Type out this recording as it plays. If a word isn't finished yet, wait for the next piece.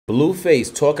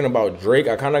BlueFace talking about Drake.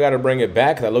 I kind of got to bring it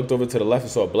back because I looked over to the left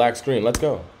and saw a black screen. Let's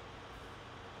go.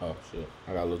 Oh, shit.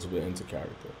 I got a little bit into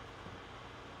character.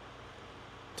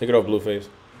 Take it off, BlueFace.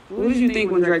 What did you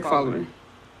think when Drake followed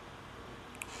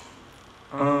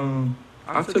him?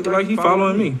 I took it like he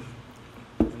following me.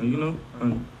 Me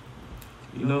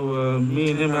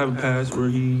and him have a past where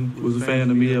he was a fan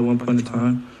of me at one point in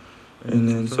time. And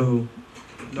then so,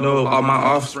 all my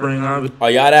offspring, Are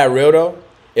y'all that real, though?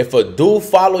 If a dude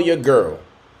follow your girl,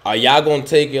 are y'all gonna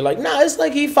take it like, nah, it's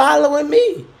like he following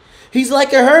me. He's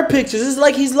liking her pictures. It's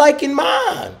like he's liking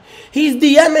mine. He's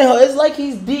DMing her. It's like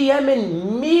he's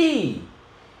DMing me.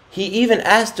 He even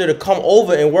asked her to come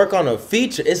over and work on a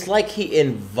feature. It's like he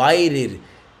invited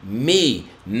me.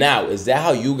 Now, is that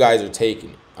how you guys are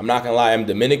taking it? I'm not gonna lie, I'm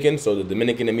Dominican, so the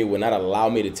Dominican in me would not allow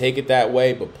me to take it that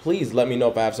way. But please let me know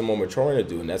if I have some more maturing to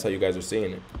do, and that's how you guys are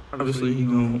seeing it. Obviously, he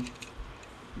gonna,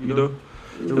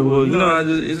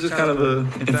 it's just kind of a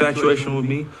infatuation with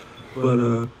me, but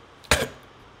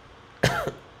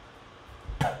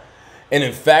an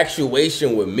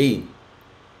infatuation with me.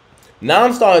 Now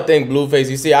I'm starting to think, BlueFace,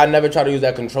 you see, I never try to use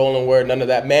that controlling word, none of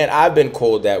that. Man, I've been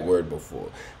called that word before.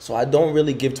 So I don't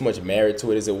really give too much merit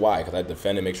to it. Is it why? Because I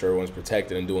defend and make sure everyone's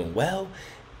protected and doing well.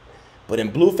 But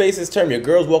in BlueFace's term, your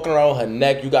girl's walking around with her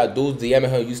neck, you got dudes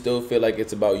DMing her, you still feel like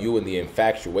it's about you and the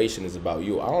infatuation is about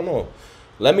you. I don't know.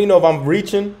 Let me know if I'm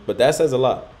reaching, but that says a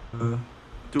lot.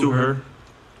 To her.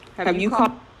 Have you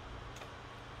called?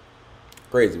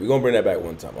 Crazy. We're going to bring that back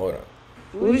one time. Hold on.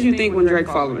 What did you think when Drake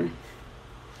followed him?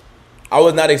 I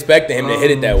was not expecting him to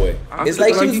hit it that way. It's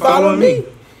like she was following me.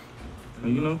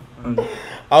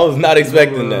 I was not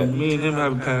expecting that. Me and him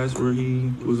have a past where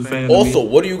he was a fan of Also, me.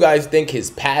 what do you guys think his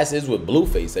past is with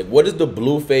BlueFace? Like, what is the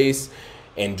BlueFace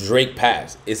and Drake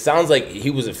past? It sounds like he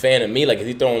was a fan of me. Like, is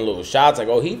he throwing little shots? Like,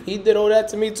 oh, he did all that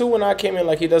to me too when I came in,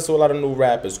 like he does to a lot of new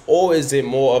rappers. Or is it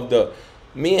more of the,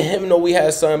 me and him know we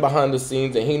had something behind the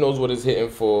scenes and he knows what it's hitting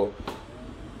for?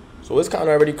 So it's kind of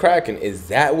already cracking. Is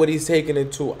that what he's taking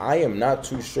it to? I am not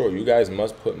too sure. You guys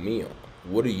must put me on.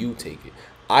 What do you take it?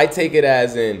 I take it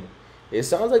as in, it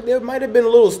sounds like there might have been a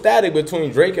little static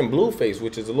between Drake and BlueFace,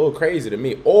 which is a little crazy to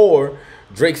me. Or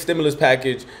Drake's stimulus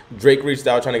package, Drake reached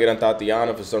out trying to get on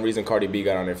Tatiana. For some reason, Cardi B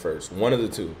got on there first. One of the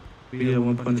two. Yeah, at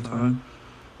one point in time.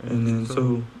 And then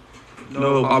so,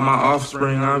 all my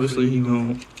offspring, obviously, he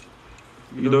gonna,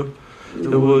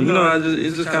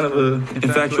 it's just kind of an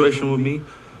infatuation with me.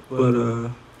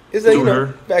 But is that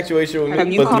infatuation with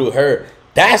me? But through her.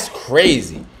 That's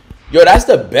crazy. Yo, that's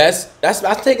the best.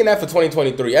 I'm taking that for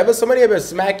 2023. Somebody ever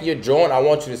smack your jaw, and I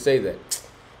want you to say that.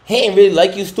 He ain't really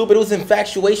like you, stupid. It was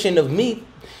infatuation of me.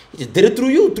 He just did it through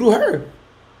you, through her.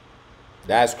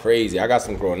 That's crazy. I got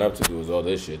some growing up to do, is all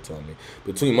this shit told me.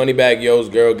 Between Moneybagg Yo's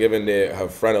girl giving her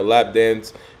friend a lap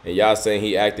dance and y'all saying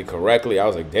he acted correctly, I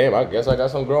was like, damn, I guess I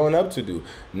got some growing up to do.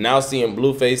 Now seeing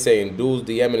BlueFace saying dudes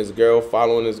DMing his girl,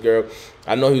 following his girl.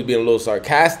 I know he was being a little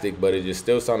sarcastic, but it just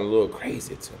still sounded a little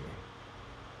crazy to me.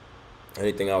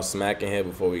 Anything else smacking here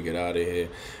before we get out of here?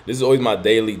 This is always my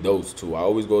daily dose, too. I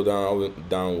always go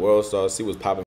down World Star, see what's popping.